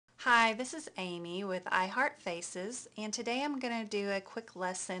Hi, this is Amy with I Heart Faces, and today I'm going to do a quick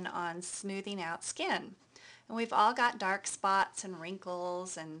lesson on smoothing out skin. And we've all got dark spots and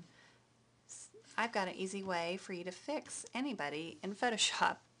wrinkles, and I've got an easy way for you to fix anybody in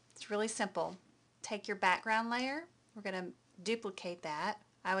Photoshop. It's really simple. Take your background layer, we're going to duplicate that.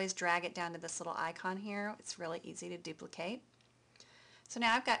 I always drag it down to this little icon here. It's really easy to duplicate. So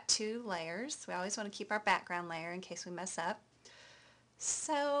now I've got two layers. We always want to keep our background layer in case we mess up.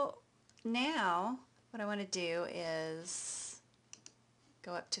 So now what I want to do is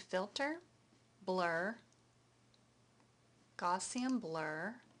go up to Filter, Blur, Gaussian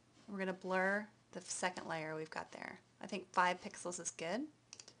Blur. We're going to blur the second layer we've got there. I think 5 pixels is good.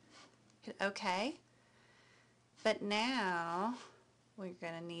 Hit OK. But now we're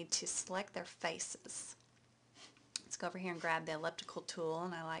going to need to select their faces. Let's go over here and grab the elliptical tool,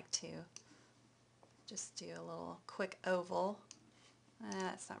 and I like to just do a little quick oval.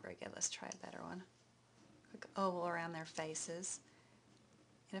 That's not very good. Let's try a better one. Quick oval around their faces.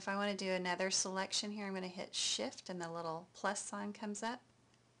 And if I want to do another selection here, I'm going to hit Shift and the little plus sign comes up.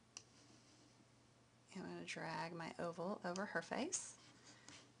 And I'm going to drag my oval over her face.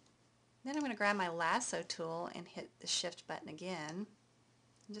 Then I'm going to grab my lasso tool and hit the Shift button again.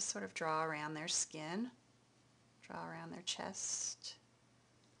 And just sort of draw around their skin. Draw around their chest,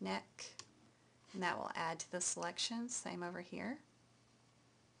 neck. And that will add to the selection. Same over here.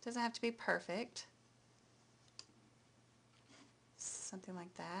 Doesn't have to be perfect. Something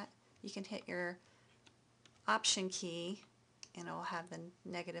like that. You can hit your Option key and it will have the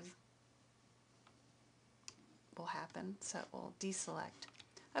negative will happen, so it will deselect.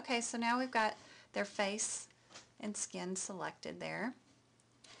 Okay, so now we've got their face and skin selected there.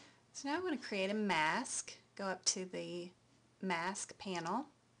 So now I'm going to create a mask. Go up to the mask panel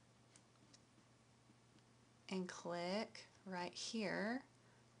and click right here.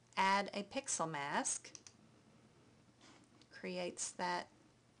 Add a pixel mask. Creates that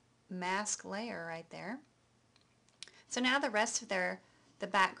mask layer right there. So now the rest of the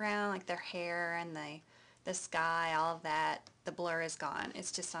background, like their hair and the sky, all of that, the blur is gone.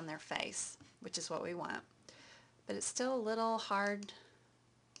 It's just on their face, which is what we want. But it's still a little hard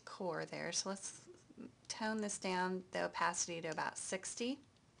core there, so let's tone this down, the opacity to about 60.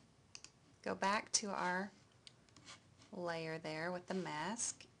 Go back to our layer there with the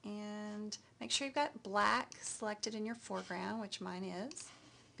mask and make sure you've got black selected in your foreground, which mine is,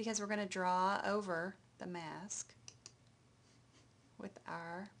 because we're going to draw over the mask with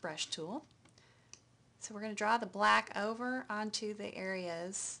our brush tool. So we're going to draw the black over onto the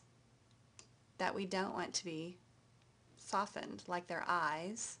areas that we don't want to be softened, like their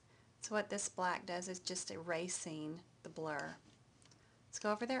eyes. So what this black does is just erasing the blur. Let's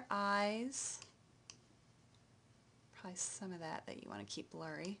go over their eyes. Probably some of that you want to keep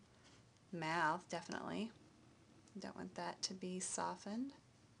blurry. Mouth, definitely. You don't want that to be softened.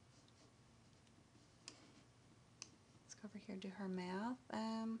 Let's go over here and do her mouth.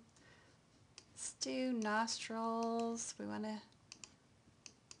 Let's do nostrils. We want to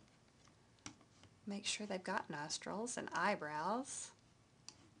make sure they've got nostrils, and eyebrows.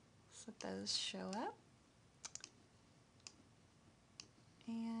 Let's let those show up.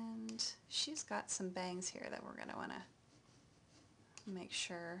 And she's got some bangs here that we're going to want to make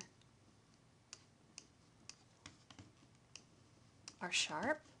sure are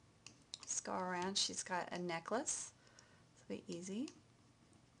sharp. Let's go around. She's got a necklace. This will be easy.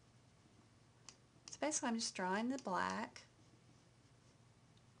 So basically I'm just drawing the black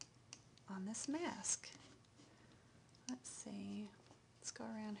on this mask. Let's see. Let's go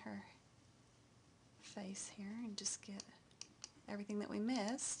around her face here and just get everything that we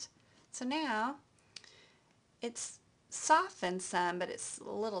missed. So now it's softened some, but it's a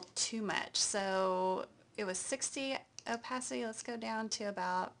little too much. So it was 60 opacity. Let's go down to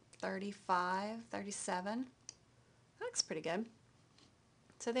about 35, 37. That looks pretty good.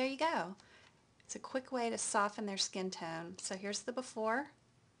 So there you go. It's a quick way to soften their skin tone. So here's the before.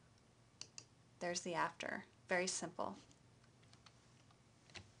 There's the after. Very simple.